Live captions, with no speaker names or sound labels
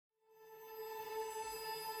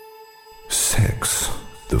Sex,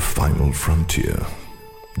 the final frontier.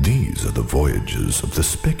 These are the voyages of the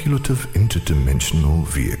speculative interdimensional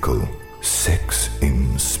vehicle, Sex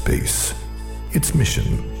in Space. Its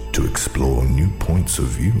mission, to explore new points of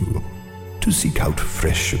view, to seek out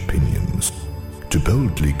fresh opinions, to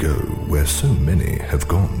boldly go where so many have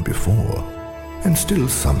gone before, and still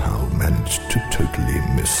somehow manage to totally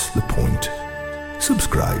miss the point.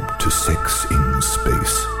 Subscribe to Sex in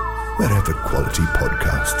Space, wherever quality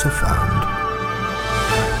podcasts are found.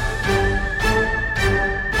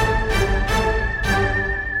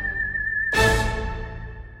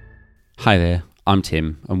 Hi there, I'm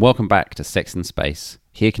Tim, and welcome back to Sex in Space,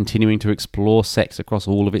 here continuing to explore sex across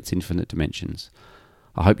all of its infinite dimensions.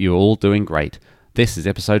 I hope you're all doing great. This is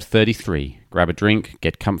episode 33. Grab a drink,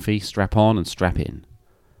 get comfy, strap on, and strap in.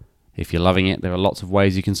 If you're loving it, there are lots of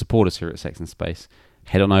ways you can support us here at Sex in Space.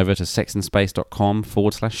 Head on over to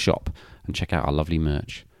sexinspace.com/shop and check out our lovely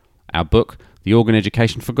merch. Our book, The Organ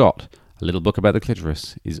Education Forgot, a little book about the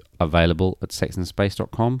clitoris, is available at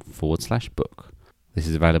sexinspace.com/book. This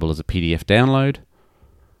is available as a PDF download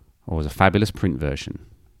or as a fabulous print version.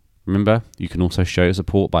 Remember, you can also show your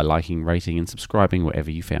support by liking, rating, and subscribing wherever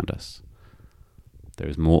you found us. There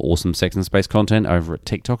is more awesome Sex in Space content over at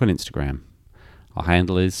TikTok and Instagram. Our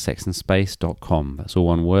handle is sexinspace.com. That's all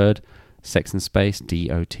one word,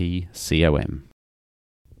 sexinspace.com.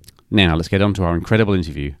 Now, let's get on to our incredible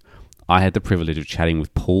interview. I had the privilege of chatting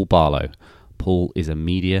with Paul Barlow. Paul is a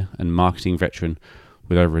media and marketing veteran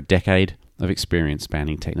with over a decade of experience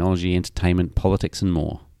spanning technology, entertainment, politics, and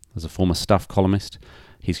more. As a former Stuff columnist,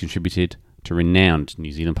 he's contributed to renowned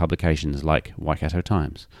New Zealand publications like Waikato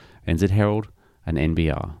Times, NZ Herald, and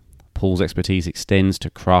NBR. Paul's expertise extends to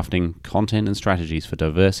crafting content and strategies for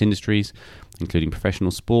diverse industries, including professional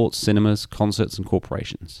sports, cinemas, concerts, and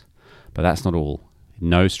corporations. But that's not all.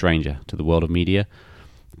 No stranger to the world of media,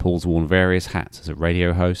 Paul's worn various hats as a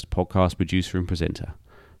radio host, podcast producer, and presenter.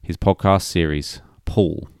 His podcast series,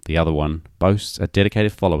 Paul, the Other One, boasts a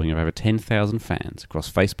dedicated following of over 10,000 fans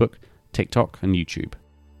across Facebook, TikTok, and YouTube.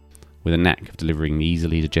 With a knack of delivering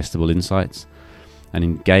easily digestible insights and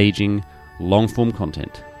engaging long-form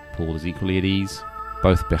content, Paul is equally at ease,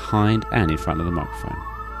 both behind and in front of the microphone.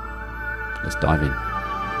 Let's dive in.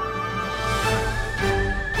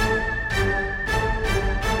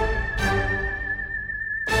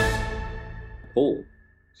 Paul,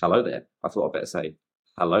 hello there. I thought I'd better say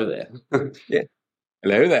hello there. Yeah.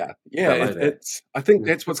 Hello there. Yeah, Hello there. I think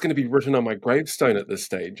that's what's going to be written on my gravestone at this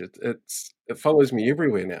stage. It follows me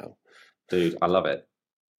everywhere now. Dude, I love it.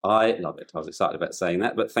 I love it. I was excited about saying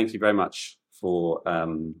that, but thank you very much for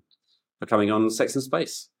coming on Sex in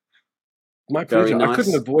Space. My Very pleasure. nice. I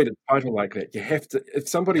couldn't avoid a title like that. You have to. If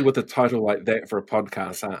somebody with a title like that for a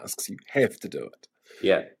podcast asks, you have to do it.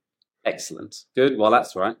 Yeah, excellent. Good. Well,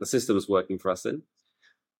 that's right. The system is working for us then.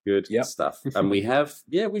 Good Yep. stuff. And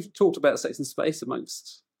we've talked about Sex in Space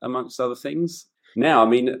amongst other things. Now, I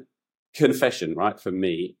mean, confession, right, for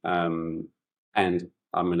me, and I'm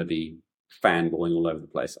going to be fanboying all over the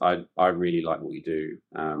place. I really like what you do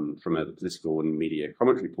from a political and media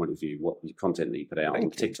commentary point of view, what the content that you put out on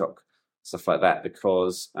TikTok, stuff like that,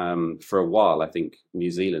 because for a while, I think New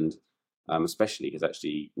Zealand especially has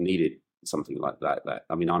actually needed something like that.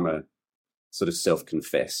 I mean, I'm a sort of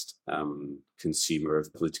self-confessed consumer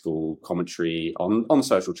of political commentary on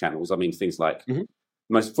social channels. I mean, things like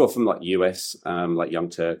from like US, like Young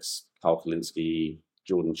Turks, Carl Kalinske,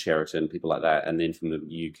 Jordan Cheriton, people like that, and then from the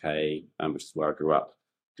UK, which is where I grew up,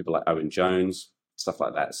 people like Owen Jones, stuff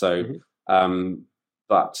like that. So,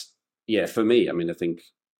 but yeah, for me, I mean, I think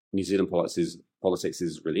New Zealand politics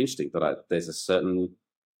is really interesting, but there's a certain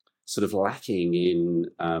sort of lacking in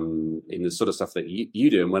the sort of stuff that you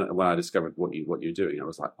do. And when I discovered what you're doing, I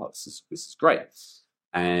was like, oh, this is great.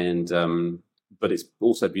 And but it's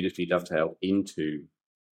also beautifully dovetailed into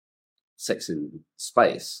Sex in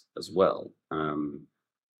Space as well,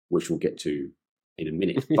 which we'll get to in a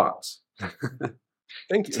minute. But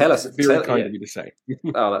Thank you. Tell us, Very kind of you to say.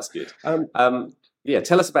 Oh, that's good.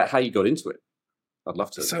 Tell us about how you got into it. I'd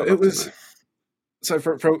love to. So it was. So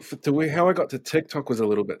how I got to TikTok was a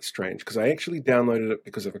little bit strange because I actually downloaded it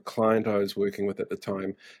because of a client I was working with at the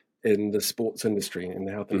time in the sports industry, in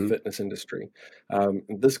the health and fitness industry.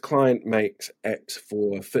 This client makes apps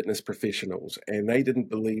for fitness professionals, and they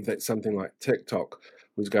didn't believe that something like TikTok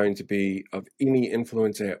was going to be of any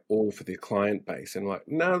influence at all for their client base. And like,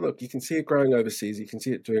 no, look, you can see it growing overseas. You can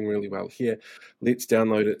see it doing really well here. Let's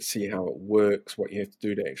download it, see how it works, what you have to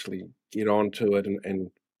do to actually get onto it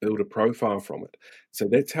and build a profile from it. So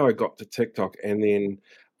that's how I got to TikTok. And then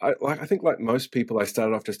I think like most people, I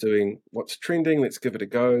started off just doing what's trending. Let's give it a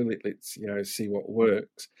go. Let's see what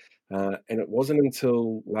works. And it wasn't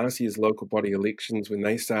until last year's local body elections when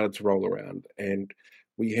they started to roll around, and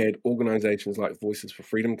we had organizations like Voices for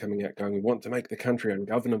Freedom coming out going, we want to make the country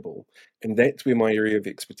ungovernable. And that's where my area of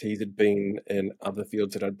expertise had been in other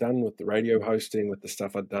fields that I'd done with the radio hosting, with the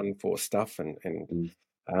stuff I'd done for Stuff and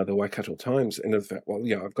the Waikato Times. And I thought, well,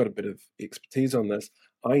 yeah, I've got a bit of expertise on this.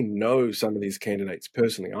 I know some of these candidates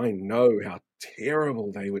personally. I know how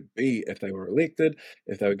terrible they would be if they were elected,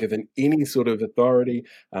 if they were given any sort of authority,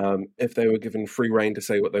 if they were given free rein to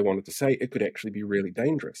say what they wanted to say. It could actually be really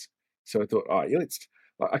dangerous. So I thought, oh, yeah,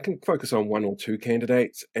 I can focus on one or two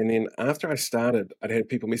candidates. And then after I started, I'd had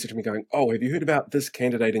people message me going, oh, have you heard about this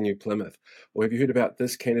candidate in New Plymouth? Or have you heard about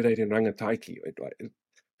this candidate in Rangataiki?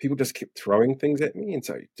 People just kept throwing things at me. And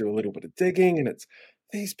so you do a little bit of digging, and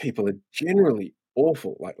these people are generally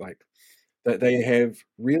awful. Like that they have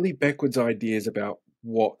really backwards ideas about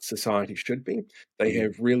what society should be. They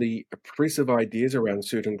have really oppressive ideas around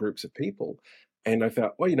certain groups of people. And I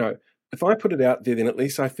felt, well, if I put it out there, then at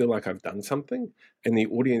least I feel like I've done something. And the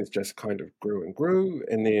audience just kind of grew and grew.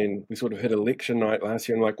 And then we sort of hit election night last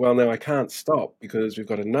year, and like, well, now I can't stop because we've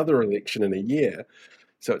got another election in a year.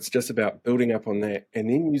 So it's just about building up on that, and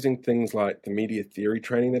then using things like the media theory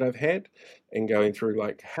training that I've had and going through,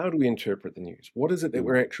 like, how do we interpret the news? What is it that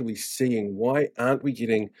we're actually seeing? Why aren't we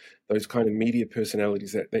getting those kind of media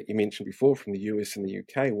personalities that you mentioned before from the US and the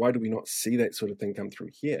UK? Why do we not see that sort of thing come through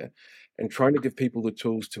here? And trying to give people the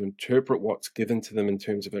tools to interpret what's given to them in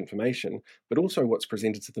terms of information, but also what's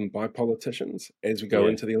presented to them by politicians as we go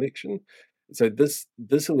into the election. So this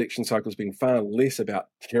election cycle has been far less about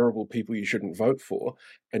terrible people you shouldn't vote for,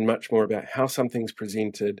 and much more about how something's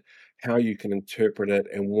presented, how you can interpret it,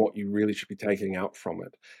 and what you really should be taking out from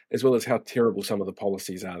it, as well as how terrible some of the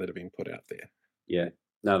policies are that have been put out there. Yeah,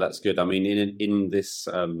 no, that's good. I mean, in this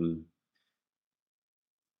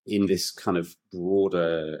kind of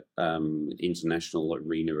broader international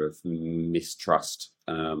arena of mistrust,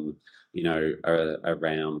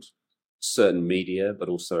 around certain media, but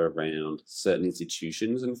also around certain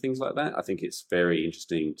institutions and things like that, I think it's very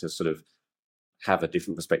interesting to sort of have a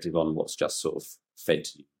different perspective on what's just sort of fed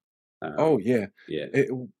to you.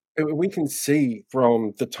 We can see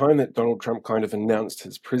from the time that Donald Trump kind of announced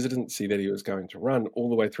his presidency that he was going to run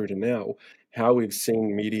all the way through to now, how we've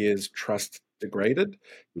seen media's trust degraded.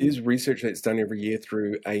 There's research that's done every year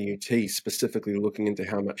through AUT, specifically looking into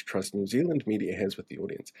how much trust New Zealand media has with the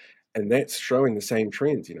audience. And that's showing the same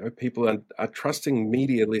trends. People are trusting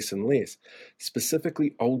media less and less,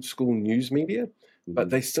 specifically old school news media,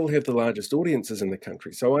 but they still have the largest audiences in the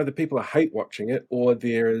country. So either people are hate watching it, or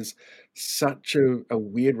there is such a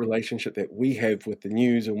weird relationship that we have with the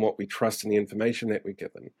news and what we trust and the information that we're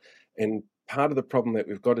given. And part of the problem that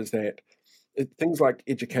we've got is that things like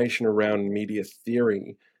education around media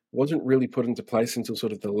theory wasn't really put into place until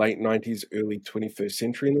sort of the late 90s, early 21st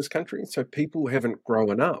century in this country. So people haven't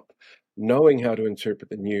grown up knowing how to interpret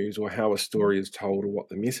the news or how a story is told or what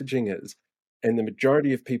the messaging is. And the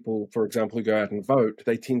majority of people, for example, who go out and vote,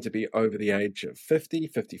 they tend to be over the age of 50,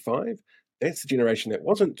 55. That's the generation that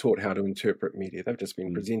wasn't taught how to interpret media. They've just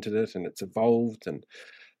been presented it, and it's evolved. And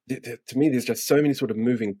to me, there's just so many sort of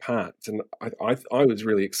moving parts. And I was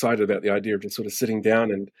really excited about the idea of just sort of sitting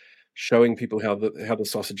down and showing people how the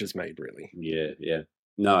sausage is made, really. Yeah.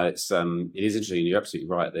 No, it is interesting. You're absolutely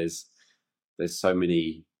right. There's so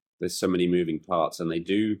many moving parts, and they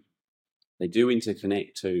do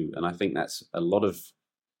interconnect too. And I think that's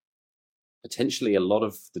potentially a lot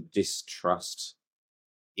of the distrust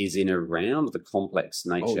is in around the complex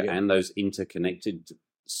nature and those interconnected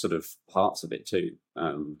sort of parts of it too.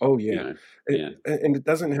 And it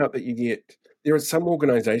doesn't help that there are some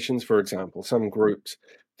organizations, for example, some groups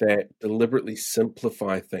that deliberately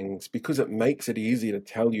simplify things because it makes it easier to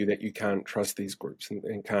tell you that you can't trust these groups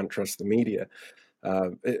and can't trust the media.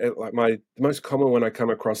 The most common one I come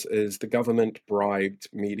across is the government bribed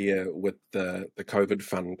media with the COVID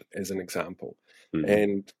fund, as an example.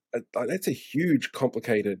 And that's a huge,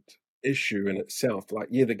 complicated issue in itself.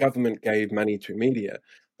 The government gave money to media,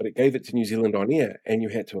 but it gave it to New Zealand On Air, and you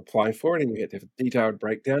had to apply for it, and you had to have a detailed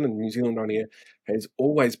breakdown. And New Zealand On Air has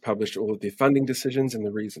always published all of their funding decisions and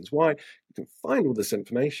the reasons why. You can find all this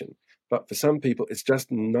information. But for some people, it's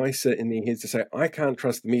just nicer in their heads to say, I can't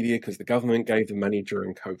trust the media because the government gave them money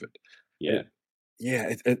during COVID.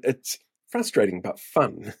 It's frustrating, but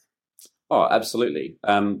fun. Oh, absolutely.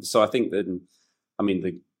 So I think that,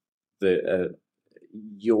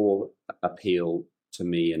 your appeal to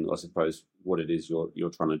me, and I suppose what it is you're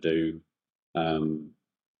trying to do,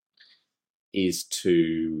 is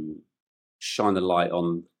to shine the light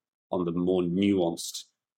on the more nuanced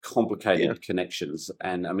complicated connections,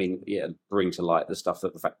 and I mean, bring to light the fact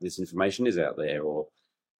that this information is out there, or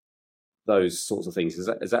those sorts of things. Is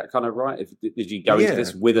that kind of right? Did you go into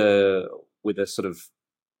this with a sort of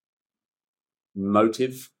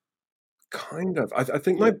motive? Kind of. I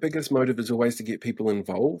think my biggest motive is always to get people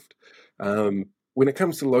involved. When it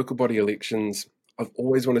comes to local body elections, I've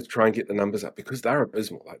always wanted to try and get the numbers up because they're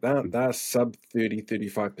abysmal. Like they're sub 30,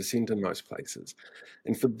 35% in most places.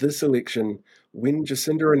 And for this election, when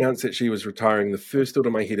Jacinda announced that she was retiring, the first thought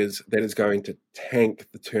in my head is that is going to tank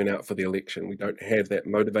the turnout for the election. We don't have that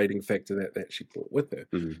motivating factor that she brought with her.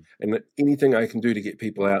 Mm-hmm. And that anything I can do to get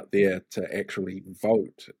people out there to actually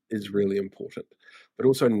vote is really important. But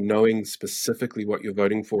also knowing specifically what you're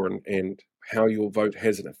voting for and how your vote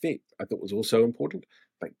has an effect, I thought was also important.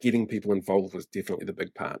 But getting people involved was definitely the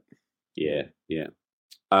big part. Yeah.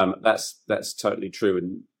 That's totally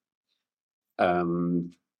true,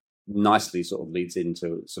 and nicely sort of leads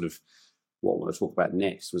into sort of what I want to talk about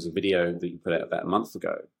next. Was a video that you put out about a month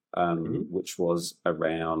ago, which was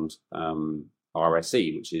around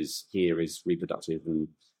RSE, which is reproductive and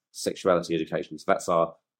sexuality education. So that's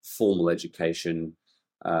our formal education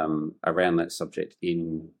around that subject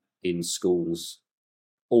in schools,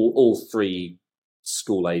 all three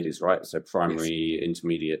school ages, right? So primary,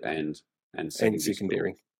 intermediate, and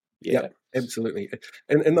secondary. Yeah, absolutely.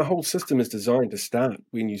 And the whole system is designed to start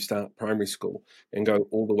when you start primary school and go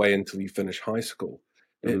all the way until you finish high school.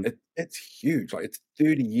 It's huge. Like, it's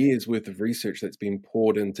 30 years worth of research that's been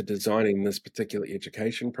poured into designing this particular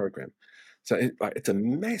education program. So it's a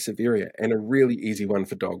massive area and a really easy one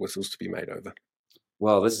for dog whistles to be made over.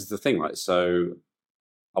 Well, this is the thing, right? So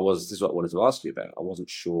this is what I wanted to ask you about. I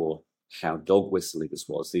wasn't sure how dog whistling this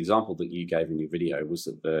was. The example that you gave in your video was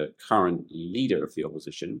that the current leader of the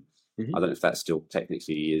opposition, I don't know if that still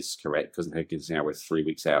technically is correct, because now we're 3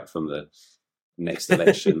 weeks out from the next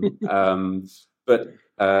election. But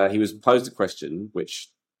he was posed a question, which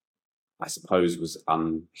I suppose was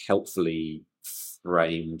unhelpfully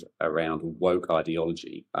framed around woke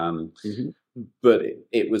ideology. But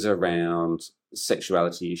it was around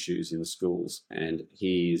sexuality issues in the schools, and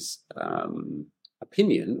his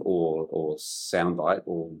opinion or soundbite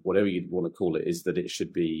or whatever you'd want to call it is that it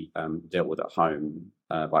should be dealt with at home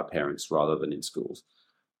by parents rather than in schools.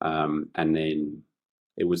 And then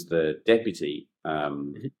it was the deputy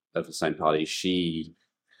of the same party. She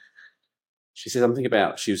said something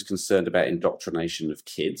about she was concerned about indoctrination of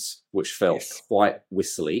kids, which felt quite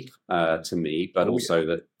whistly to me, but also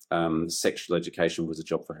that sexual education was a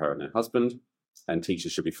job for her and her husband, and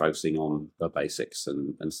teachers should be focusing on the basics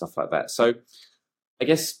and stuff like that. So I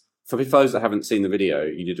guess for those that haven't seen the video,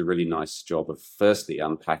 you did a really nice job of firstly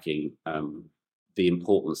unpacking the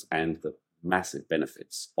importance and the massive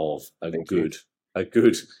benefits of a good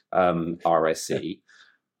RSE.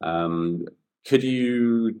 Could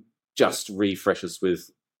you just refresh us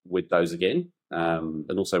with those again,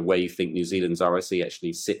 and also where you think New Zealand's RSE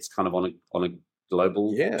actually sits kind of on a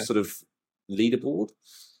global sort of leaderboard?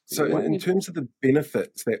 So in terms of the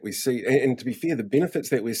benefits that we see, and to be fair, the benefits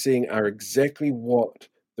that we're seeing are exactly what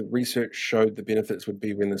the research showed the benefits would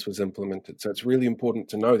be when this was implemented. So it's really important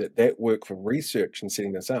to know that work for research and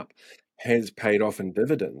setting this up has paid off in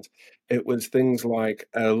dividends. It was things like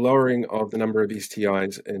a lowering of the number of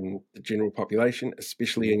STIs in the general population,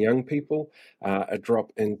 especially in young people, a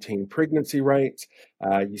drop in teen pregnancy rates.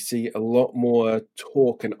 You see a lot more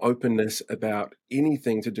talk and openness about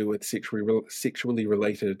anything to do with sexually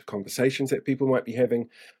related conversations that people might be having,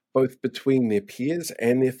 both between their peers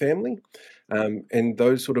and their family. And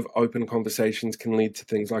those sort of open conversations can lead to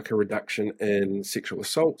things like a reduction in sexual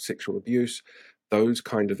assault, sexual abuse, those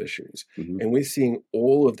kind of issues. And we're seeing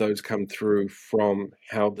all of those come through from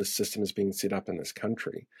how the system is being set up in this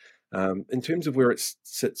country. In terms of where it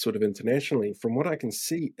sits sort of internationally, from what I can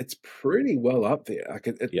see, it's pretty well up there.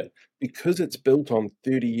 Because it's built on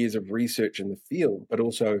 30 years of research in the field, but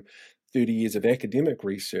also 30 years of academic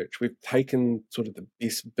research, we've taken sort of the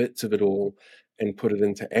best bits of it all and put it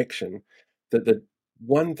into action. The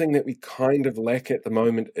one thing that we kind of lack at the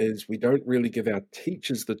moment is we don't really give our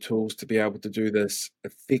teachers the tools to be able to do this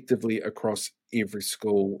effectively across every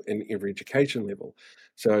school and every education level.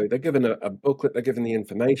 So they're given a booklet, they're given the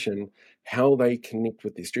information. How they connect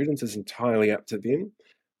with their students is entirely up to them,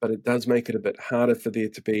 but it does make it a bit harder for there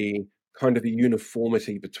to be kind of a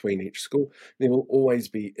uniformity between each school. There will always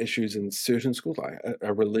be issues in certain schools, like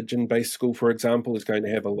a religion-based school, for example, is going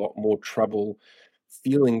to have a lot more trouble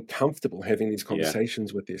feeling comfortable having these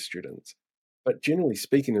conversations with their students. But generally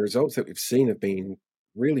speaking, the results that we've seen have been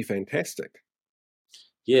really fantastic.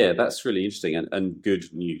 Yeah, that's really interesting and good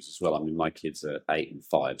news as well. I mean, my kids are 8 and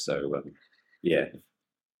 5, so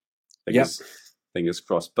Yep. Fingers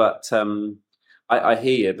crossed. But I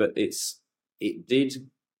hear you, but it did.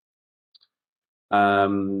 I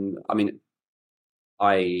mean,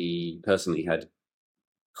 I personally had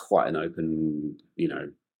quite an open,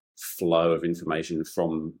 flow of information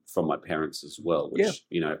from my parents as well, which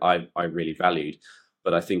I really valued.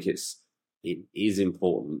 But I think it is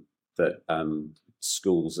important that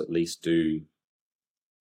schools at least do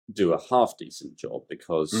a half decent job,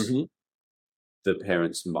 because the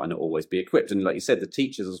parents might not always be equipped, and like you said, the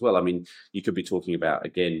teachers as well. I mean, you could be talking about,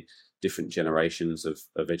 again, different generations of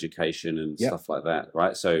education and stuff like that,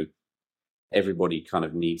 right? So everybody kind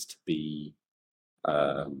of needs to be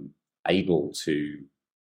able to,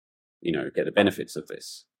 get the benefits of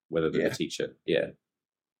this, whether they're the teacher.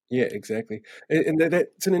 Yeah, exactly. And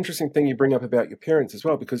that's an interesting thing you bring up about your parents as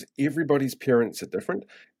well, because everybody's parents are different.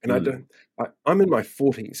 And I'm in my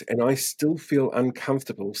 40s and I still feel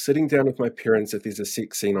uncomfortable sitting down with my parents if there's a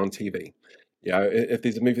sex scene on TV. If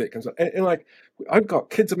there's a movie that comes on. And like, I've got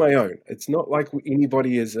kids of my own. It's not like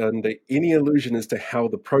anybody is under any illusion as to how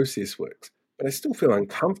the process works. But I still feel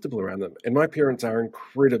uncomfortable around them. And my parents are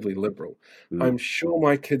incredibly liberal. I'm sure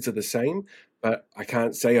my kids are the same. But I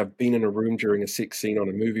can't say I've been in a room during a sex scene on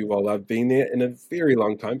a movie while I've been there in a very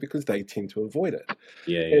long time, because they tend to avoid it.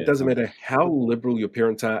 It doesn't matter how liberal your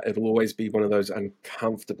parents are, it'll always be one of those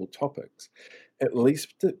uncomfortable topics. At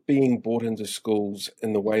least it being brought into schools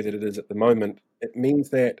in the way that it is at the moment, it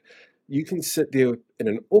means that you can sit there in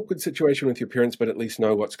an awkward situation with your parents, but at least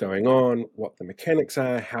know what's going on, what the mechanics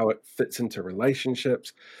are, how it fits into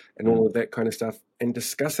relationships, and all of that kind of stuff, and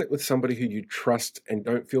discuss it with somebody who you trust and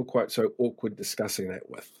don't feel quite so awkward discussing that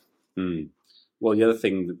with. Well, the other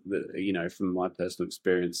thing that, from my personal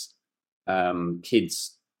experience,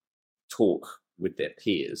 kids talk with their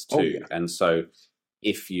peers too. And so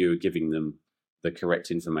if you're giving them the correct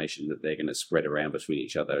information that they're going to spread around between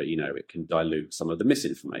each other, it can dilute some of the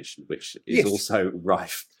misinformation, which is also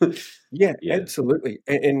rife. Absolutely.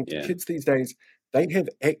 And kids these days, they have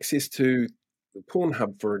access to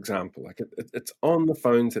Pornhub, for example. Like it's on the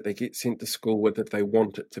phones that they get sent to school with if they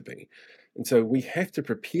want it to be. And so we have to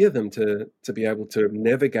prepare them to be able to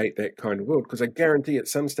navigate that kind of world, because I guarantee at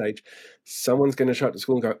some stage someone's going to show up to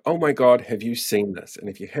school and go, "Oh my God, have you seen this?" And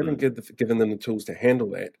if you haven't given them the tools to handle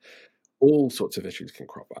that, all sorts of issues can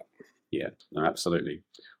crop up. Yeah, no, absolutely.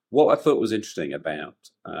 What I thought was interesting about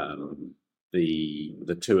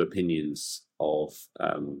the two opinions of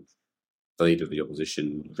the leader of the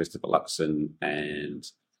opposition, Christopher Luxon, and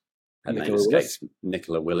her name escapes,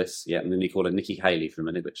 Nicola Willis. Yeah, and then you call her Nikki Haley for a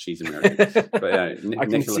minute, but she's American. But, I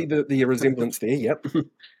can see the resemblance there. Yep.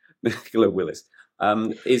 Nicola Willis.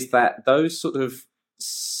 Is that those sort of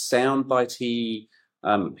soundbitey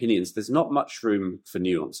opinions, there's not much room for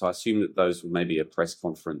nuance. I assume that those were maybe a press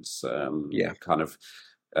conference kind of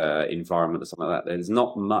environment or something like that. There's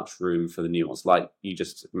not much room for the nuance. Like you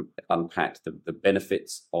just unpacked the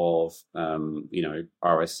benefits of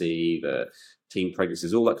RSE, the teen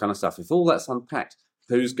pregnancies, all that kind of stuff. If all that's unpacked,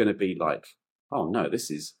 who's going to be like, "Oh no, this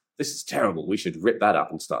is terrible, we should rip that up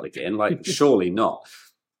and start again"? Like, surely not.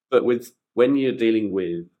 But when you're dealing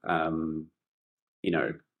with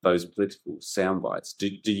those political sound bites,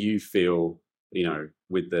 do you feel,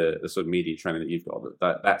 with the sort of media training that you've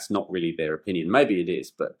got, that's not really their opinion? Maybe it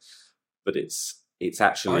is, but it's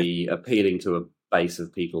actually appealing to a base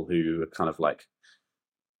of people who are kind of like,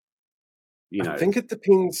 I think it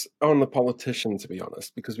depends on the politician, to be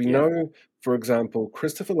honest, because we know, for example,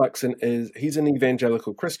 Christopher Luxon he's an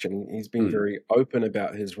evangelical Christian. He's been very open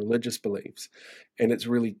about his religious beliefs. And it's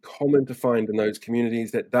really common to find in those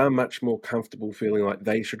communities that they're much more comfortable feeling like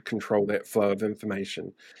they should control that flow of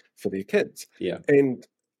information for their kids. And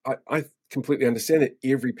I completely understand that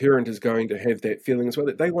every parent is going to have that feeling as well,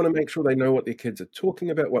 that they want to make sure they know what their kids are talking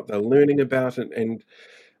about, what they're learning about, and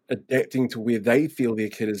adapting to where they feel their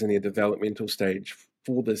kid is in their developmental stage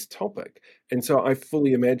for this topic. And so I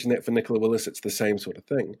fully imagine that for Nicola Willis, it's the same sort of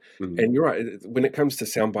thing. And you're right, when it comes to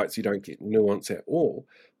sound bites, you don't get nuance at all,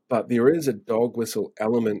 but there is a dog whistle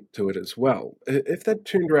element to it as well. If they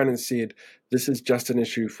turned around and said, this is just an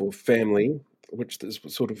issue for family, which is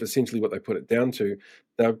sort of essentially what they put it down to,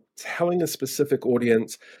 they're telling a specific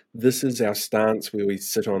audience, this is our stance where we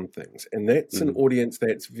sit on things. And that's an audience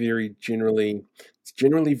that's generally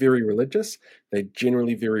very religious. They're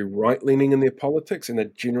generally very right-leaning in their politics, and they're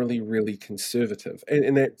generally really conservative.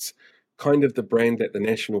 And that's kind of the brand that the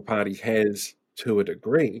National Party has to a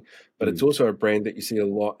degree, but it's also a brand that you see a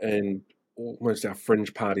lot in almost our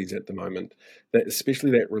fringe parties at the moment, that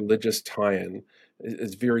especially that religious tie-in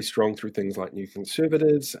is very strong through things like New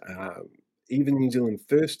Conservatives, even New Zealand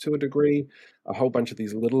First to a degree, a whole bunch of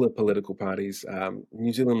these littler political parties.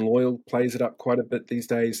 New Zealand Loyal plays it up quite a bit these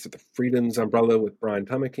days to the Freedoms umbrella with Brian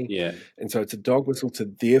Tamaki. Yeah. And so it's a dog whistle to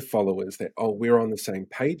their followers that, oh, we're on the same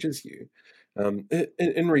page as you.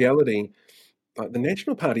 In reality, the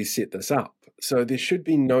National Party set this up. So there should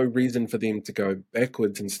be no reason for them to go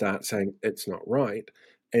backwards and start saying it's not right.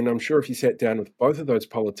 And I'm sure if you sat down with both of those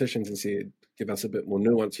politicians and said, give us a bit more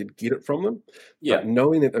nuance, you'd get it from them. Yeah. But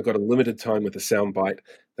knowing that they've got a limited time with a soundbite,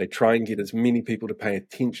 they try and get as many people to pay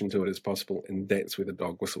attention to it as possible. And that's where the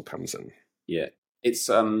dog whistle comes in. Yeah. It's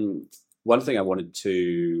one thing I wanted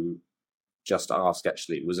to just ask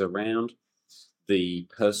actually was around the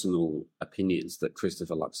personal opinions that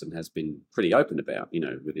Christopher Luxon has been pretty open about,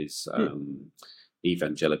 with his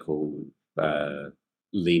evangelical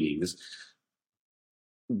leanings.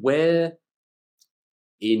 Where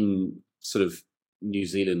in sort of New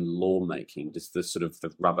Zealand lawmaking does the sort of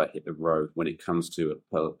the rubber hit the road when it comes to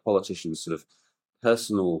a politician's sort of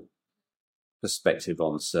personal perspective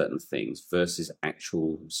on certain things versus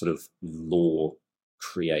actual sort of law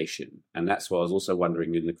creation? And that's why I was also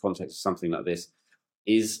wondering, in the context of something like this,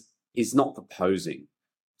 is not proposing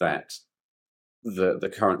that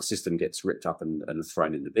the current system gets ripped up and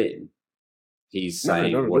thrown in the bin. He's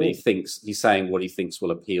saying what he thinks. He's saying what he thinks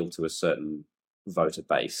will appeal to a certain voter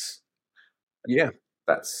base. Yeah,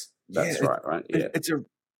 that's right. Yeah,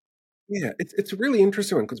 it's a really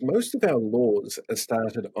interesting one because most of our laws are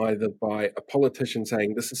started either by a politician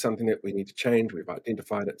saying this is something that we need to change. We've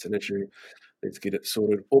identified it's an issue. Let's get it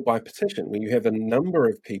sorted, or by petition, where you have a number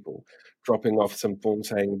of people dropping off some form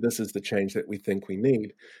saying this is the change that we think we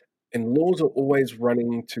need. And laws are always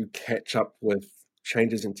running to catch up with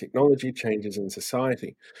changes in technology, changes in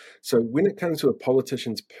society. So when it comes to a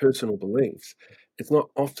politician's personal beliefs, it's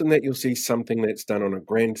not often that you'll see something that's done on a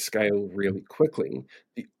grand scale really quickly.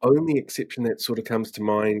 The only exception that sort of comes to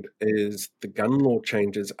mind is the gun law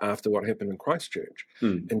changes after what happened in Christchurch.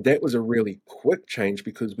 And that was a really quick change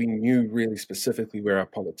because we knew really specifically where our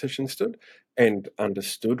politicians stood and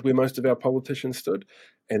understood where most of our politicians stood.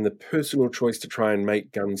 And the personal choice to try and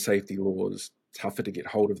make gun safety laws tougher to get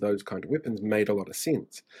hold of those kind of weapons made a lot of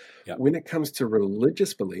sense. Yep. When it comes to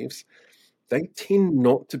religious beliefs, they tend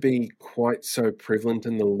not to be quite so prevalent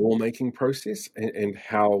in the lawmaking process and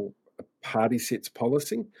how a party sets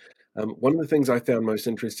policy. One of the things I found most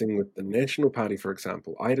interesting with the National Party, for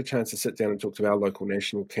example, I had a chance to sit down and talk to our local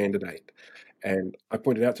national candidate. And I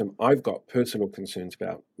pointed out to him, I've got personal concerns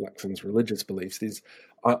about Luxon's religious beliefs.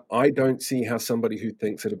 I don't see how somebody who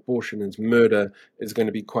thinks that abortion is murder is going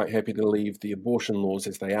to be quite happy to leave the abortion laws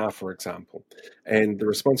as they are, for example. And the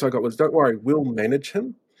response I got was, don't worry, we'll manage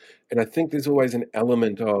him. And I think there's always an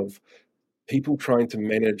element of people trying to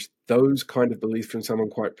manage those kind of beliefs from someone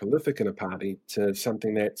quite prolific in a party to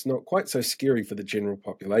something that's not quite so scary for the general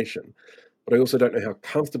population. But I also don't know how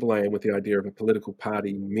comfortable I am with the idea of a political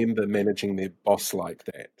party member managing their boss like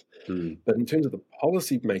that. But in terms of the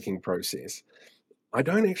policy-making process, I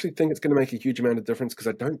don't actually think it's going to make a huge amount of difference because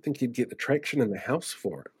I don't think you'd get the traction in the House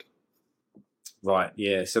for it. Right,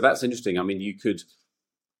 yeah. So that's interesting. I mean, you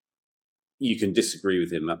can disagree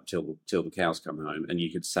with him up till the cows come home, and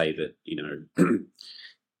you could say that,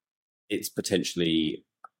 it's potentially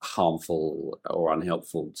harmful or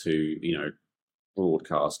unhelpful to,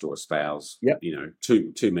 broadcast or espouse,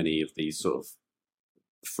 too many of these sort of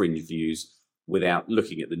fringe views without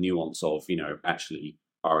looking at the nuance of, actually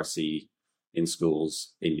RSC in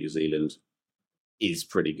schools in New Zealand is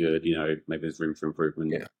pretty good. Maybe there's room for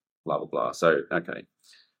improvement, blah, blah, blah. So, okay.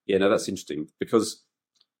 Yeah, no, that's interesting because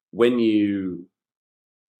when you,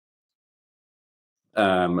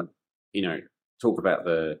 talk about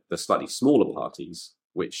the slightly smaller parties,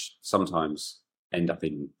 which sometimes end up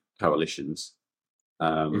in coalitions,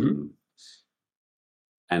 and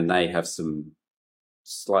they have some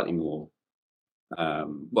slightly more.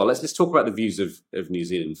 Let's talk about the views of New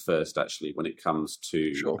Zealand first. Actually, when it comes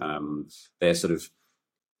to their sort of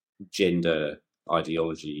gender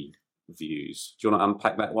ideology views, do you want to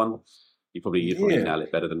unpack that one? You'd probably nail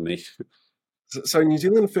it better than me. So New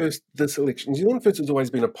Zealand First, this election, New Zealand First has always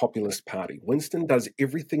been a populist party. Winston does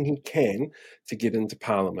everything he can to get into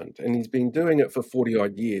Parliament, and he's been doing it for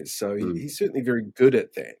 40-odd years, so he's certainly very good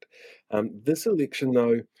at that. This election,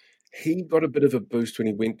 though, he got a bit of a boost when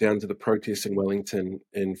he went down to the protests in Wellington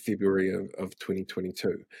in February of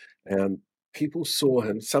 2022. People saw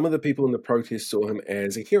him, some of the people in the protest saw him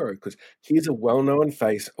as a hero because he's a well-known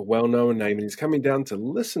face, a well-known name, and he's coming down to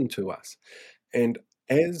listen to us. And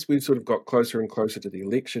as we've sort of got closer and closer to the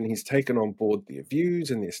election, he's taken on board their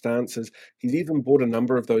views and their stances. He's even brought a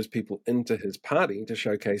number of those people into his party to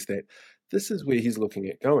showcase that this is where he's looking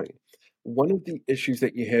at going. one of the issues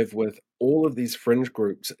that you have with all of these fringe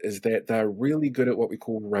groups is that they're really good at what we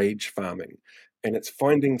call rage farming. And it's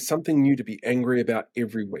finding something new to be angry about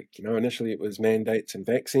every week. Initially it was mandates and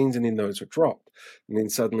vaccines, and then those were dropped. And then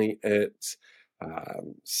suddenly it's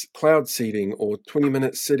cloud seeding or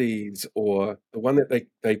 20-minute cities, or the one that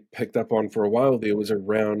they picked up on for a while there was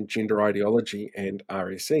around gender ideology and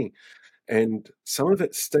RSE. And some of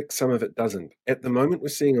it sticks, some of it doesn't. At the moment, we're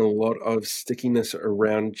seeing a lot of stickiness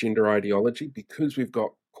around gender ideology because we've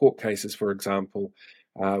got court cases, for example,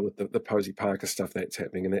 with the Posey Parker stuff that's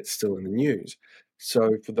happening, and that's still in the news.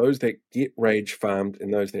 So for those that get rage farmed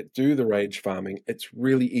and those that do the rage farming, it's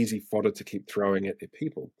really easy fodder to keep throwing at their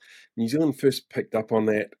people. New Zealand first picked up on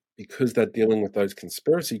that because they're dealing with those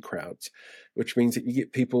conspiracy crowds, which means that you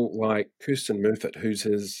get people like Kirsten Murfitt, who's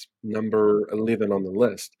his number 11 on the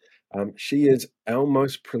list. She is our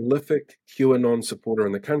most prolific QAnon supporter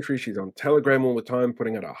in the country. She's on Telegram all the time,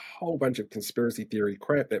 putting out a whole bunch of conspiracy theory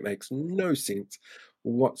crap that makes no sense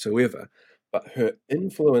whatsoever. But her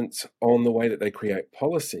influence on the way that they create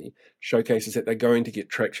policy showcases that they're going to get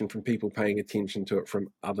traction from people paying attention to it from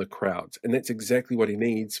other crowds. And that's exactly what he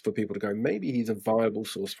needs for people to go, maybe he's a viable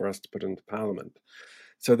source for us to put into Parliament.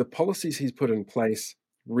 So the policies he's put in place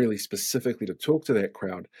really specifically to talk to that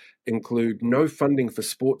crowd include no funding for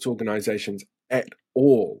sports organizations at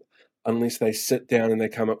all unless they sit down and they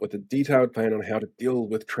come up with a detailed plan on how to deal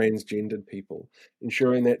with transgendered people,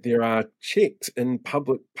 ensuring that there are checks in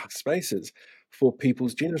public spaces for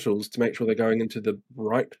people's genitals to make sure they're going into the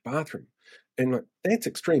right bathroom. And that's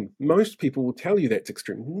extreme. Most people will tell you that's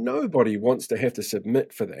extreme. Nobody wants to have to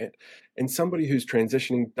submit for that. And somebody who's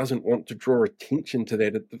transitioning doesn't want to draw attention to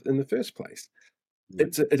that in the first place.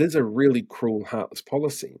 It is a really cruel, heartless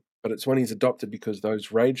policy, but it's one he's adopted because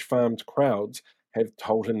those rage-farmed crowds have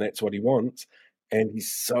told him that's what he wants, and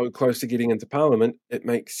he's so close to getting into Parliament, it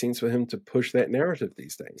makes sense for him to push that narrative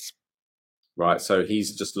these days. Right, so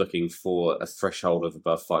he's just looking for a threshold of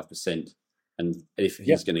above 5%, and if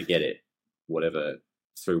he's going to get it,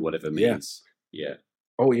 through whatever means, yeah.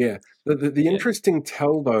 Oh, yeah. The interesting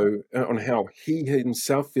tell, though, on how he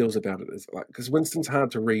himself feels about it is because Winston's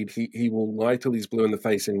hard to read. He will lie till he's blue in the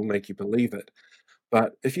face and make you believe it.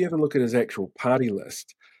 But if you have a look at his actual party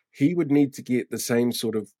list, he would need to get the same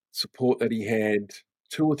sort of support that he had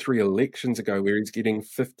 2 or 3 elections ago, where he's getting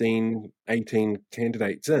 15, 18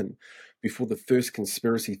 candidates in before the first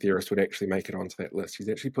conspiracy theorist would actually make it onto that list. He's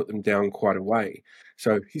actually put them down quite a way.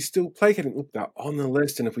 So he's still placating, look, they're on the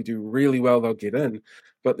list, and if we do really well, they'll get in.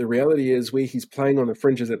 But the reality is, where he's playing on the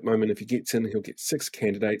fringes at the moment, if he gets in, he'll get 6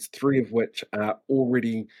 candidates, 3 of which are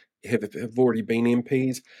already have already been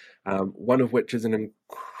MPs, one of which is an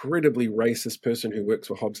incredibly racist person who works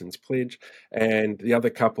for Hobson's Pledge, and the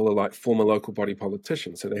other couple are like former local body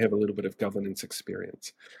politicians, so they have a little bit of governance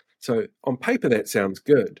experience. So on paper, that sounds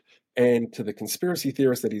good. And to the conspiracy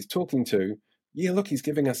theorist that he's talking to, yeah, look, he's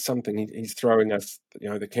giving us something. He's throwing us,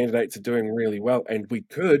 the candidates are doing really well, and we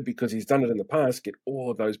could, because he's done it in the past, get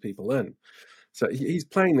all of those people in. So he's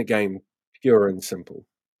playing the game pure and simple.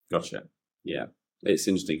 Gotcha. Yeah. It's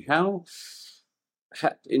interesting. How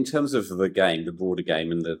in terms of the game, the broader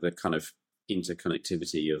game, and the kind of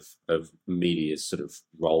interconnectivity of media's sort of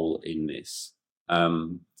role in this,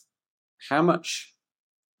 how much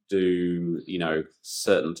do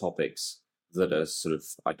certain topics that are sort of,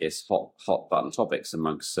 I guess, hot button topics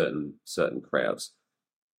amongst certain crowds,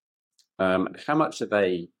 how much are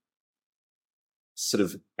they sort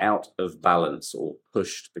of out of balance or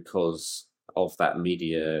pushed because of that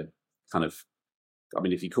media kind of? I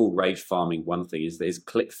mean, if you call rage farming one thing, is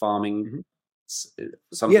click farming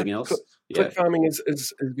something else? Click farming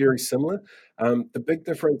is very similar. The big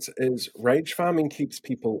difference is rage farming keeps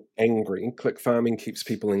people angry, click farming keeps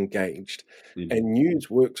people engaged. And news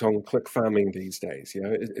works on click farming these days.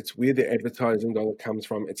 It's where the advertising dollar comes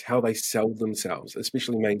from. It's how they sell themselves,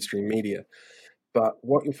 especially mainstream media. But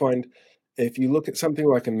what you find, if you look at something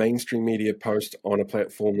like a mainstream media post on a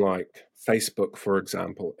platform like Facebook, for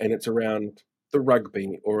example, and it's around the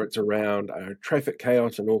rugby, or it's around traffic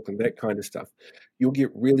chaos in Auckland, that kind of stuff, you'll get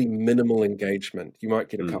really minimal engagement. You might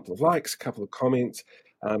get a couple of likes, a couple of comments.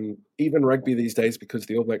 Even rugby these days, because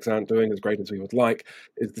the All Blacks aren't doing as great as we would like,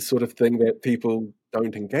 is the sort of thing that people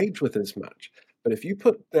don't engage with as much. But if you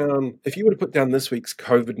were to put down this week's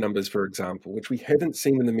COVID numbers, for example, which we haven't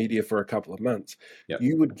seen in the media for a couple of months,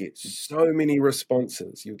 you would get so many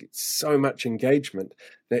responses, you get so much engagement,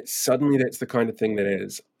 that suddenly that's the kind of thing that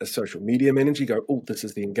as a social media manager, you go, oh, this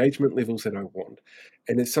is the engagement levels that I want.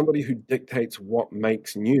 And as somebody who dictates what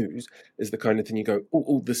makes news, is the kind of thing you go,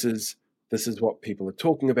 oh, this is what people are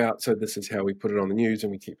talking about, so this is how we put it on the news,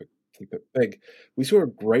 and we keep keep it big. We saw a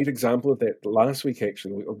great example of that last week,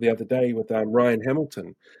 actually, or the other day, with Ryan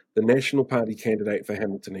Hamilton, the National Party candidate for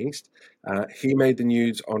Hamilton East. He made the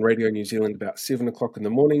news on Radio New Zealand about 7 o'clock in the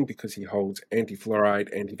morning because he holds anti-fluoride,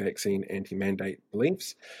 anti-vaccine, anti-mandate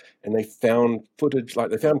beliefs. And they found footage,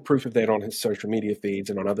 they found proof of that on his social media feeds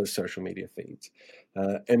and on other social media feeds.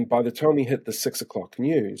 And by the time he hit the 6 o'clock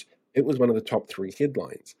news, it was one of the top 3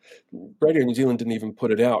 headlines. Radio New Zealand didn't even put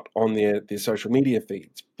it out on their social media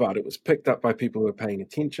feeds, but it was picked up by people who were paying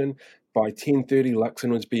attention. By 10:30,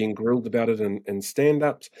 Luxon was being grilled about it in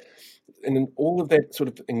stand-ups. And then all of that sort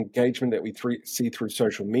of engagement that we see through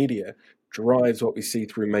social media drives what we see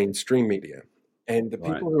through mainstream media. And the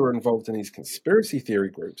people who are involved in these conspiracy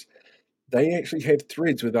theory groups, they actually have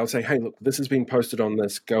threads where they'll say, hey, look, this has been posted on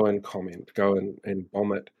this, go and comment, go and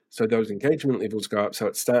bomb it. So those engagement levels go up. So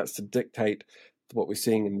it starts to dictate what we're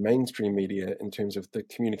seeing in mainstream media in terms of the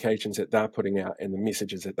communications that they're putting out and the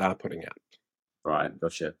messages that they're putting out. Right,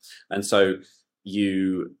 gotcha. And so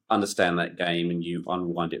you understand that game and you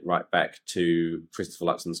unwind it right back to Christopher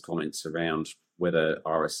Luxon's comments around whether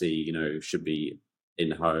RSE, should be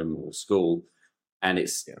in home or school. And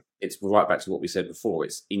it's right back to what we said before.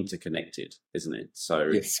 It's interconnected, isn't it? So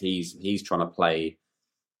yes. He's trying to play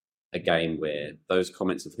a game where those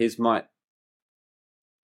comments of his might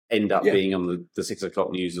end up being on the 6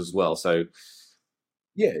 o'clock news as well. So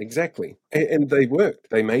yeah, exactly. And they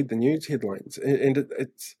worked. They made the news headlines. And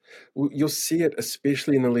you'll see it,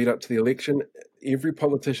 especially in the lead up to the election. Every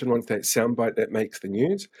politician wants that soundbite that makes the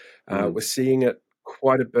news. We're seeing it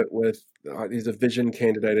quite a bit with, there's a Vision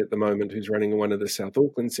candidate at the moment who's running in one of the South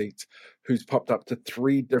Auckland seats, who's popped up to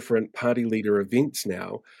 3 different party leader events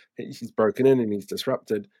now. He's broken in and he's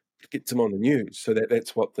disrupted, gets him on the news. So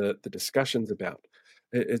that's what the discussion's about.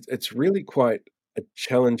 It's really quite a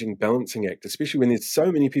challenging balancing act, especially when there's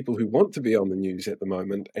so many people who want to be on the news at the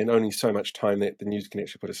moment and only so much time that the news can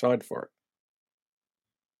actually put aside for it.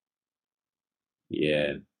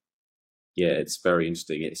 Yeah, it's very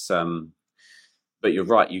interesting. It's but you're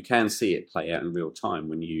right, you can see it play out in real time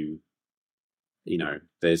when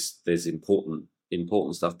there's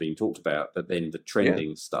important stuff being talked about, but then the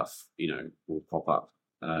trending stuff, will pop up.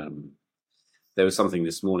 There was something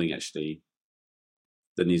this morning, actually.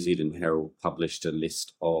 The New Zealand Herald published a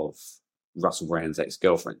list of Russell Brand's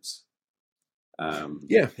ex-girlfriends.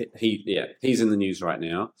 He's in the news right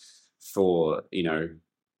now for,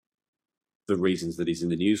 the reasons that he's in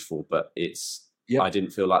the news for, but I didn't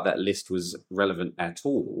feel like that list was relevant at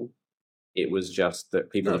all. It was just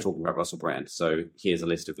that people are talking about Russell Brand. So here's a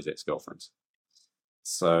list of his ex-girlfriends.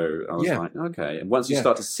 So I was like, okay. And once you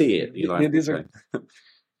start to see it, you're like, okay.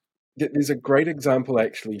 There's a great example,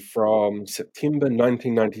 actually, from September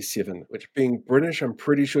 1997, which, being British, I'm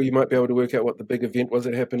pretty sure you might be able to work out what the big event was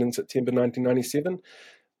that happened in September 1997.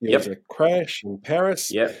 There was a crash in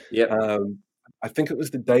Paris. I think it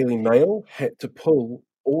was the Daily Mail had to pull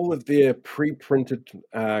all of their pre-printed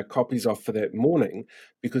copies off for that morning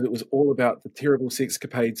because it was all about the terrible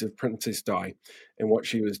sexcapades of Princess Di and what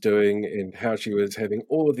she was doing and how she was having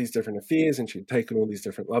all of these different affairs and she'd taken all these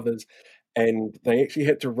different lovers. And they actually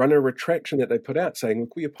had to run a retraction that they put out saying,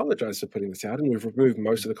 look, we apologize for putting this out and we've removed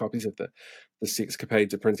most of the copies of the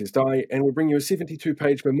sexcapades of Princess Di and we'll bring you a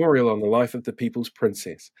 72-page memorial on the life of the people's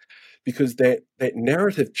princess. Because that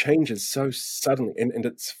narrative changes so suddenly, and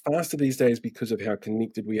it's faster these days because of how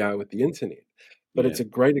connected we are with the internet. But it's a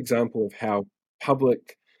great example of how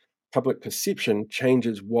public perception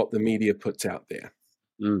changes what the media puts out there.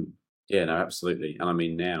 Yeah, no, absolutely. And I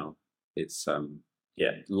mean, now it's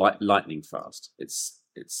lightning fast. It's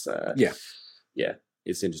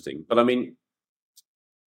interesting. But I mean,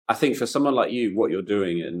 I think for someone like you, what you're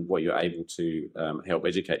doing and what you're able to help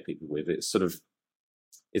educate people with,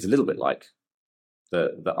 it's a little bit like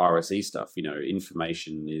the RSE stuff.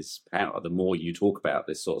 Information is power. The more you talk about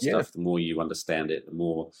this sort of stuff, the more you understand it, the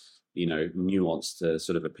more nuanced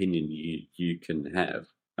sort of opinion you can have.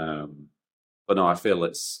 But no, I feel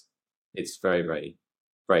it's very, very,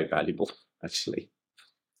 very valuable, actually.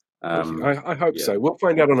 I hope so. We'll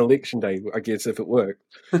find out on election day, I guess, if it worked.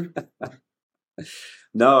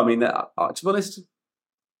 No, I mean, to be honest,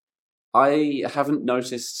 I haven't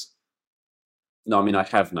noticed. No, I mean, I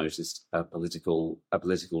have noticed a political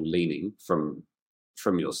leaning from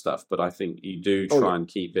your stuff, but I think you do try and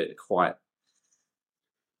keep it quite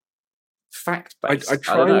fact-based. I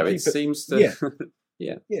try I don't know. and keep It seems to,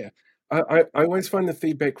 I always find the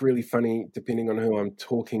feedback really funny depending on who I'm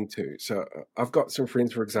talking to. So I've got some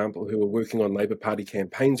friends, for example, who are working on Labour Party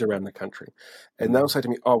campaigns around the country, and they'll say to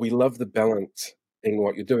me, "Oh, we love the balance in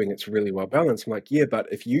what you're doing. It's really well balanced." I'm like, "Yeah, but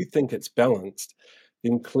if you think it's balanced,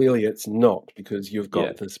 then clearly it's not, because you've got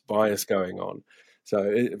Yeah. this bias going on.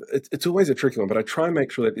 So it's always a tricky one, but I try and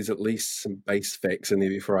make sure that there's at least some base facts in there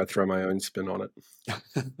before I throw my own spin on it.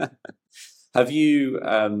 Have you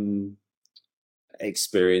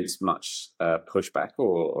experienced much pushback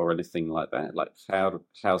or anything like that? Like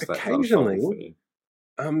how's that Occasionally, unfolded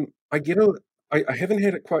for you? I get I haven't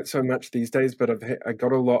had it quite so much these days, but I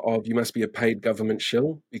got a lot of, you must be a paid government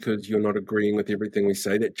shill because you're not agreeing with everything we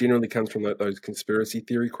say. That generally comes from those conspiracy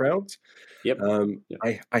theory crowds. Yep.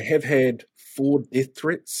 I have had 4 death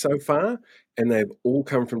threats so far, and they've all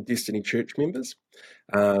come from Destiny Church members.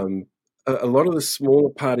 A lot of the smaller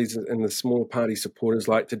parties and the smaller party supporters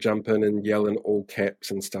like to jump in and yell in all caps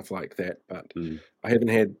and stuff like that, but I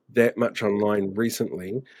haven't had that much online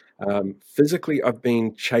recently. Physically, I've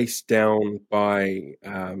been chased down by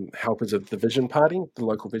helpers of the Vision Party, the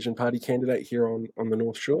local Vision Party candidate here on the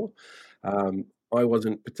North Shore. I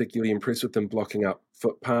wasn't particularly impressed with them blocking up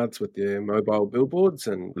footpaths with their mobile billboards,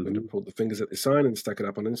 and went and pulled the fingers at their sign and stuck it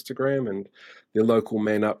up on Instagram. And their local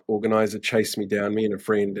Man Up organizer chased me down, me and a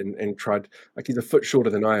friend, and tried, like, he's a foot shorter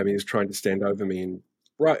than I am. He was trying to stand over me and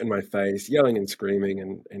right in my face, yelling and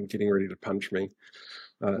screaming and getting ready to punch me.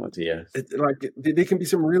 Oh dear. There can be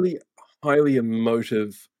some really highly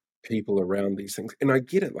emotive people around these things, and I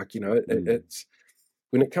get it. Like, it's,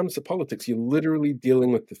 when it comes to politics, you're literally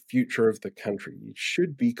dealing with the future of the country. You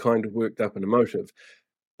should be kind of worked up and emotive,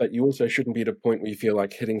 but you also shouldn't be at a point where you feel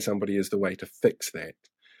like hitting somebody is the way to fix that.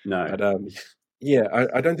 No. But yeah,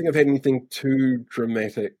 I don't think I've had anything too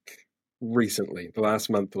dramatic recently, the last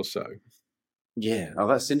month or so. Yeah. Oh,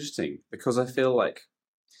 that's interesting, because I feel like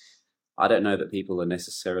I don't know that people are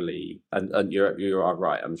necessarily, and you are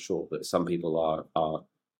right. I'm sure that some people are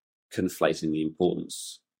conflating the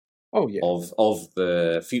importance of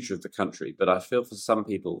the future of the country, but I feel for some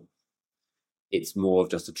people it's more of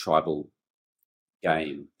just a tribal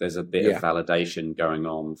game. There's a bit of validation going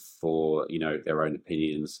on for their own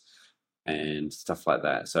opinions and stuff like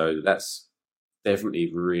that. So that's definitely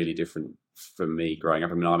really different from me growing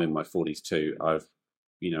up. I mean, I'm in my 40s too.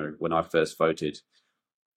 When I first voted,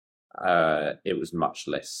 it was much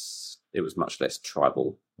less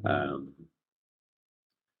tribal.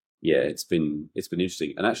 Yeah, it's been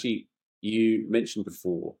interesting. And actually, you mentioned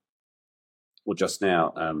before, or just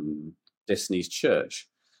now, Destiny's Church,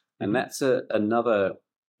 and that's another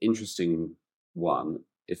interesting one.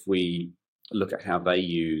 If we look at how they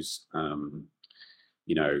use, I don't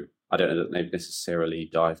know that they've necessarily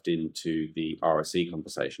dived into the RSE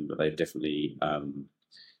conversation, but they've definitely,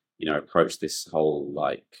 approached this whole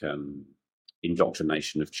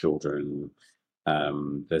indoctrination of children,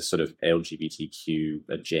 the sort of LGBTQ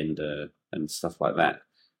agenda and stuff like that.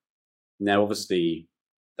 Now, obviously,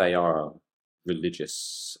 they are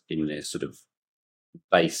religious in their sort of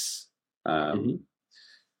base, but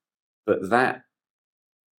that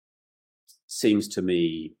seems to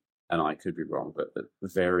me, and I could be wrong, but a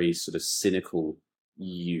very sort of cynical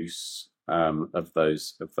use of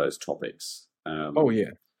those topics.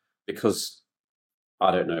 Because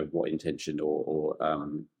I don't know what intention or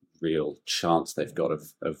real chance they've got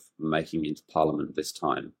of making it into Parliament this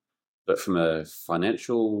time. But from a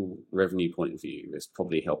financial revenue point of view, it's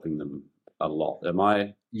probably helping them a lot. Am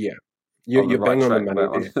I? Yeah, you're bang on the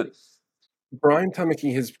money there. Brian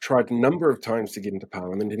Tamaki has tried a number of times to get into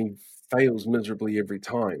Parliament, and he fails miserably every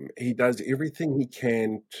time. He does everything he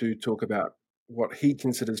can to talk about what he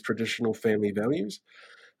considers traditional family values.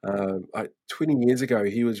 20 years ago,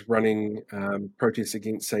 he was running protests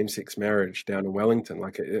against same-sex marriage down in Wellington.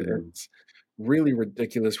 It's really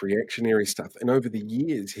ridiculous reactionary stuff. And over the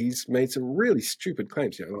years, he's made some really stupid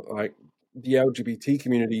claims. Like the LGBT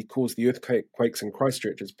community calls the earthquakes in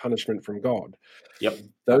Christchurch as punishment from God. Yep,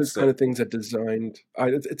 those kind of things are designed.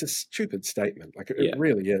 It's a stupid statement. It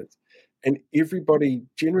really is. And everybody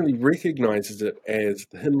generally recognizes it as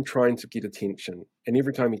him trying to get attention. And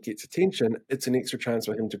every time he gets attention, it's an extra chance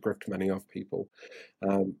for him to grift money off people.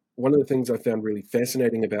 One of the things I found really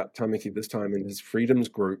fascinating about Tamaki this time and his Freedoms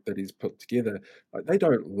group that he's put together, they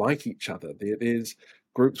don't like each other. There's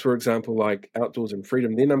groups, for example, like Outdoors and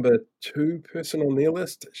Freedom. Their number 2 person on their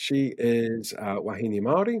list, she is Wahine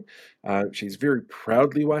Māori. She's very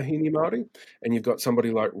proudly Wahine Māori. And you've got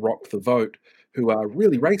somebody like Rock the Vote, who are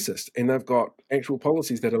really racist, and they've got actual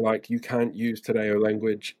policies that are like, you can't use Te Reo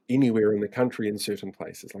language anywhere in the country in certain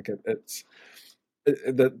places.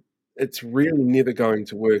 It's really never going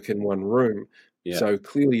to work in one room. So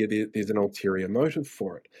clearly there's an ulterior motive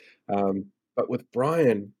for it. But with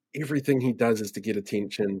Brian, everything he does is to get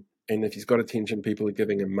attention, And if he's got attention, people are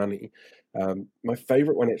giving him money. My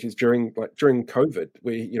favorite one actually is during COVID,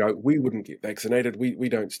 where we wouldn't get vaccinated. We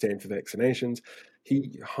don't stand for vaccinations.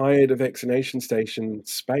 He hired a vaccination station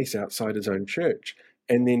space outside his own church,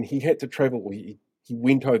 and then he had to travel. He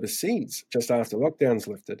went overseas just after lockdowns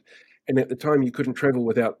lifted, and at the time you couldn't travel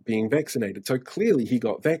without being vaccinated. So clearly he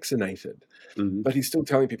got vaccinated. Mm-hmm. But he's still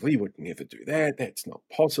telling people he would never do that. That's not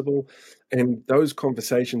possible. And those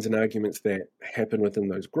conversations and arguments that happen within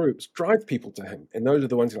those groups drive people to him. And those are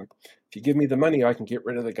the ones who are like, if you give me the money, I can get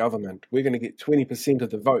rid of the government. We're going to get 20% of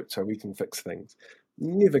the vote so we can fix things.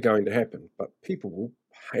 Never going to happen. But people will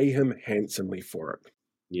pay him handsomely for it.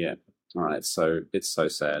 Yeah. All right. So it's so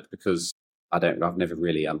sad because I've never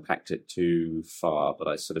really unpacked it too far, but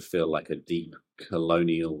I sort of feel like a deep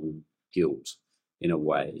colonial guilt in a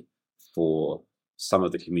way for some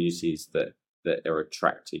of the communities that are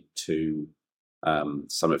attracted to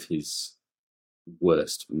some of his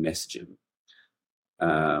worst messaging.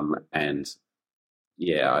 And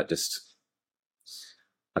yeah, I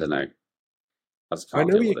don't know. I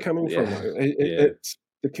know where you're coming from. It's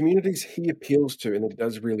the communities he appeals to and that he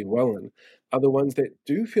does really well in are the ones that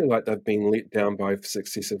do feel like they've been let down by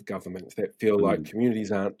successive governments, that feel like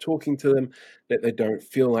communities aren't talking to them, that they don't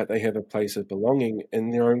feel like they have a place of belonging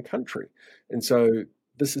in their own country. And so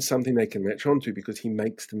this is something they can latch onto because he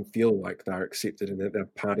makes them feel like they're accepted and that they're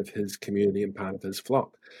part of his community and part of his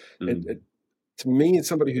flock. To me, as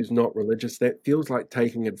somebody who's not religious, that feels like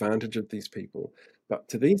taking advantage of these people. But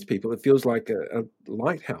to these people, it feels like a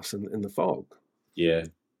lighthouse in the fog. Yeah.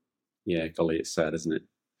 Yeah, golly, it's sad, isn't it?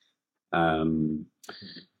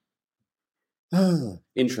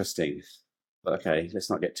 Interesting. But okay, let's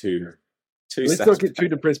not get too Let's sad. not get too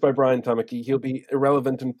depressed by Brian Tamaki. He'll be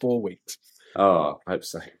irrelevant in 4 weeks. Oh, I hope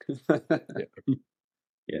so.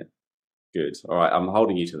 Yeah. Good. All right, I'm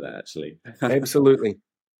holding you to that, actually. Absolutely.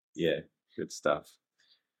 Yeah, good stuff.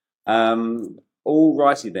 All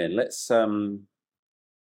righty then. Let's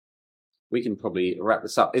we can probably wrap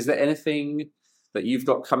this up. Is there anything that you've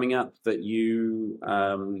got coming up that you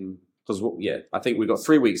because I think we've got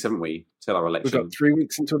 3 weeks, haven't we, till our election? We've got 3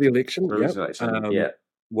 weeks until the election. Yeah.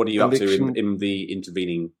 What are you up to in the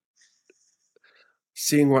intervening?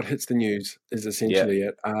 Seeing what hits the news is essentially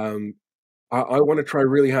it. I want to try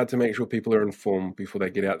really hard to make sure people are informed before they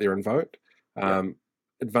get out there and vote.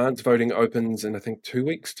 Advanced voting opens in, I think, 2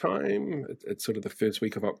 weeks' time. It's sort of the first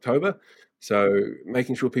week of October. So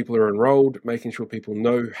making sure people are enrolled, making sure people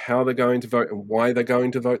know how they're going to vote and why they're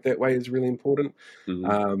going to vote that way is really important.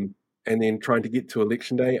 And then trying to get to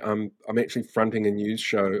election day. I'm actually fronting a news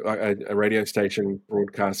show, a radio station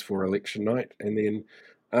broadcast for election night. And then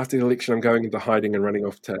after the election, I'm going into hiding and running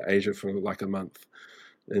off to Asia for like a month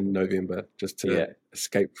in November just to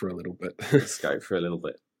escape for a little bit. Escape for a little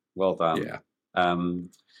bit. Well done. Yeah.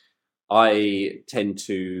 I tend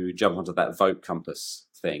to jump onto that vote compass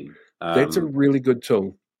thing. That's a really good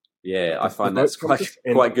tool. Yeah, I find that's quite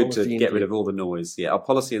good to get rid of all the noise. Yeah,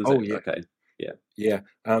 Policy NZ. Oh, yeah. Okay. Yeah.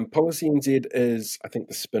 Policy NZ is, I think,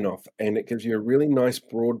 the spin-off, and it gives you a really nice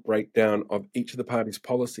broad breakdown of each of the party's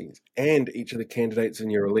policies and each of the candidates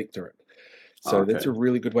in your electorate. So that's a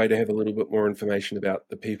really good way to have a little bit more information about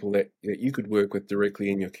the people that you could work with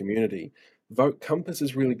directly in your community. Vote Compass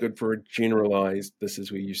is really good for a generalized, this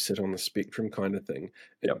is where you sit on the spectrum kind of thing.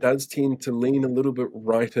 It does tend to lean a little bit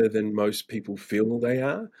righter than most people feel they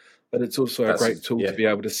are, but it's also a great tool to be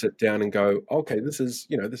able to sit down and go, okay, this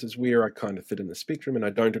is where I kind of fit in the spectrum, and I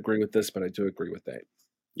don't agree with this, but I do agree with that.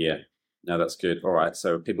 Yeah, no, that's good. All right,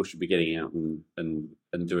 so people should be getting out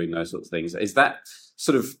and doing those sorts of things. Is that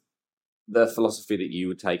sort of the philosophy that you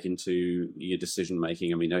would take into your decision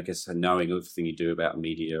making? I mean, I guess knowing everything you do about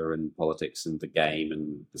media and politics and the game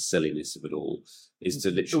and the silliness of it all is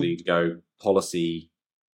to literally go policy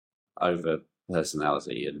over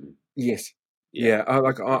personality. And yes,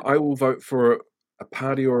 I will vote for a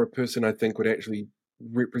party or a person I think would actually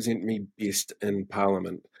represent me best in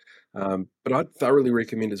Parliament. But I'd thoroughly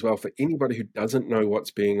recommend as well for anybody who doesn't know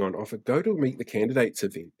what's being on offer, go to a Meet the Candidates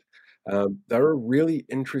event. They're a really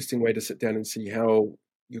interesting way to sit down and see how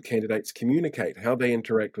your candidates communicate, how they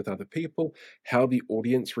interact with other people, how the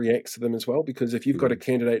audience reacts to them as well. Because if you've got a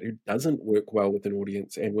candidate who doesn't work well with an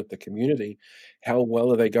audience and with the community, how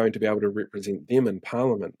well are they going to be able to represent them in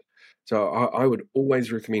Parliament? So I would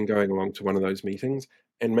always recommend going along to one of those meetings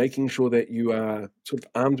and making sure that you are sort of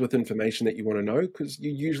armed with information that you want to know, because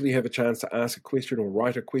you usually have a chance to ask a question or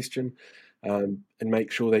write a question. And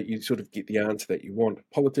make sure that you sort of get the answer that you want.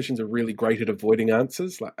 Politicians are really great at avoiding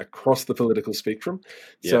answers, like across the political spectrum.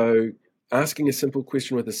 Yeah. So asking a simple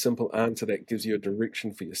question with a simple answer that gives you a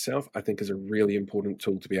direction for yourself, I think is a really important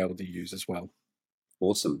tool to be able to use as well.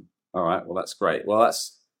 Awesome. All right. Well, that's great. Well,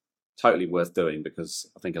 that's totally worth doing because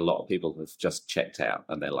I think a lot of people have just checked out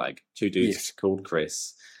and they're like, two dudes called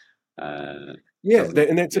Chris. And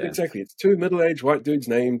that's it exactly. It's two middle-aged white dudes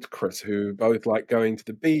named Chris who both like going to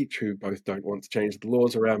the beach, who both don't want to change the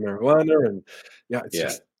laws around marijuana, and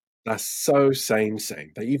just they're so same.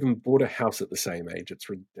 They even bought a house at the same age. It's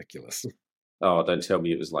ridiculous. Oh, don't tell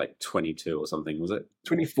me it was like 22 or something, was it?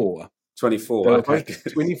 24. 24. They were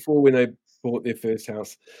both 24 when they bought their first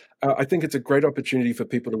house. I think it's a great opportunity for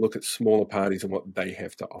people to look at smaller parties and what they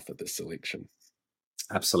have to offer this selection.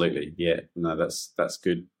 Absolutely, yeah. No, that's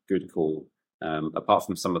good call. Apart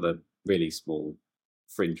from some of the really small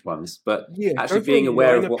fringe ones, but actually being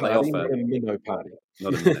aware of what they offer. Not a minnow party.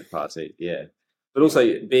 Not a minnow party, yeah. But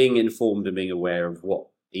also being informed and being aware of what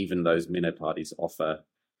even those minnow parties offer.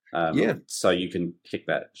 So you can kick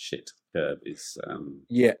that shit curb is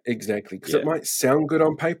exactly, because it might sound good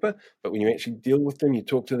on paper, but when you actually deal with them, you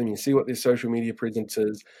talk to them, you see what their social media presence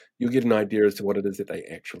is, you'll get an idea as to what it is that they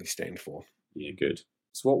actually stand for. Good.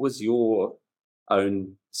 So what was your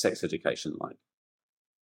own sex education like?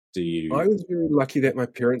 I was very lucky that my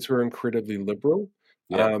parents were incredibly liberal,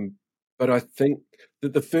 but I think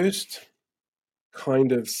that the first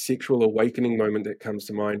kind of sexual awakening moment that comes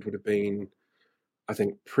to mind would have been, I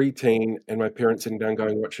think, preteen, and my parents sitting down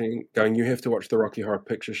going, you have to watch the Rocky Horror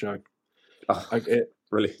Picture Show.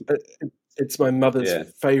 Really? It's my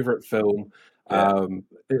mother's favorite film.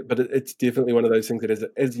 But it's definitely one of those things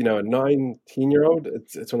that as you know, a 19-year-old,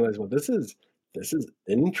 it's one of those, well, this is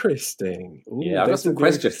interesting. Ooh, I've got some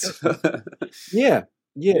questions.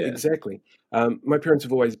 Exactly. My parents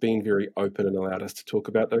have always been very open and allowed us to talk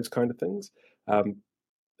about those kind of things.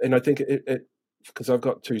 And I think it because I've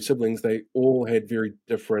got two siblings, they all had very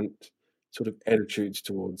different sort of attitudes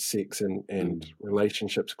towards sex and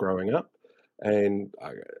relationships growing up. And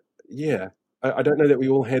I don't know that we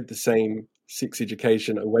all had the same sex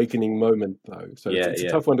education awakening moment though. So it's a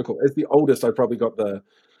tough one to call. As the oldest, I probably got the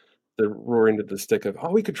raw end of the stick of,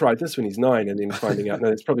 we could try this when he's 9, and then finding out, no,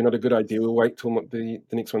 it's probably not a good idea. We'll wait till the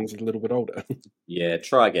next one's a little bit older.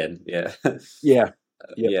 Try again.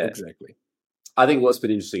 Exactly. I think what's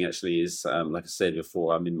been interesting actually is, like I said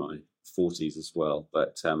before, I'm in my 40s as well,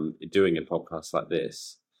 but doing a podcast like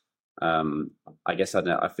this, I guess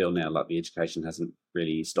I feel now like the education hasn't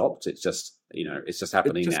really stopped. It's just, it's just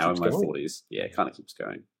happening now in my 40s. Yeah, it kind of keeps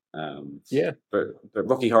going. But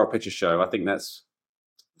Rocky Horror Picture Show, I think that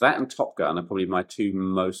and Top Gun are probably my two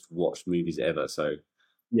most watched movies ever. So,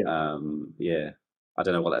 I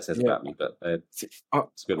don't know what that says about me, but it's a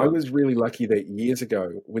good one. I was really lucky that years ago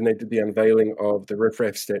when they did the unveiling of the Riff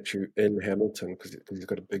Raff statue in Hamilton, because he's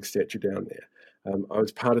got a big statue down there, I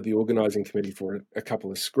was part of the organising committee for a couple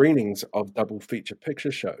of screenings of double feature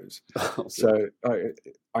picture shows. So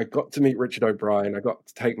I got to meet Richard O'Brien. I got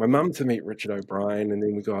to take my mum to meet Richard O'Brien, and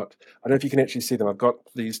then we got, I don't know if you can actually see them, I've got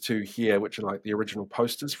these two here, which are like the original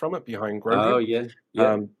posters from it behind Grover. Oh, yeah.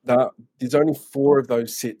 There's only 4 of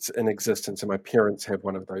those sets in existence, and my parents have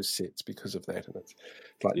one of those sets because of that. And it's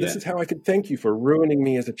like, this is how I could thank you for ruining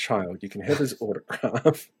me as a child. You can have his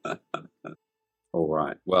autograph. All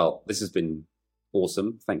right. Well, this has been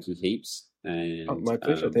awesome. Thank you heaps. And my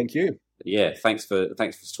pleasure. Thank you. Thanks for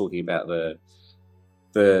talking about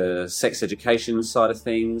the sex education side of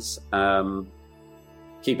things.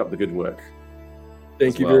 Keep up the good work.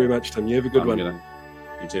 Thank you very much, Tim. You have a good one. You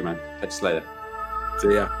too, man. Catch you later.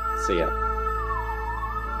 See ya.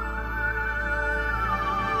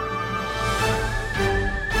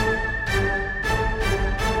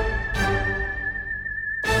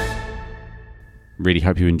 Really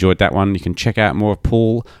hope you enjoyed that one. You can check out more of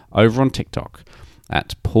Paul over on TikTok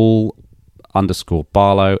at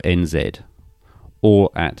Paul_Barlow NZ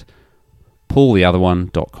or at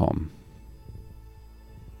paultheotherone.com.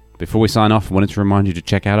 Before we sign off, I wanted to remind you to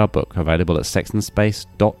check out our book, available at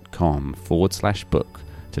sexandspace.com/book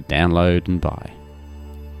to download and buy.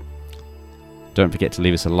 Don't forget to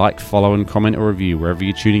leave us a like, follow and comment or review wherever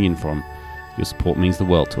you're tuning in from. Your support means the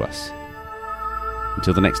world to us.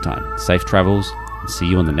 Until the next time, safe travels and see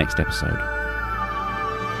you on the next episode.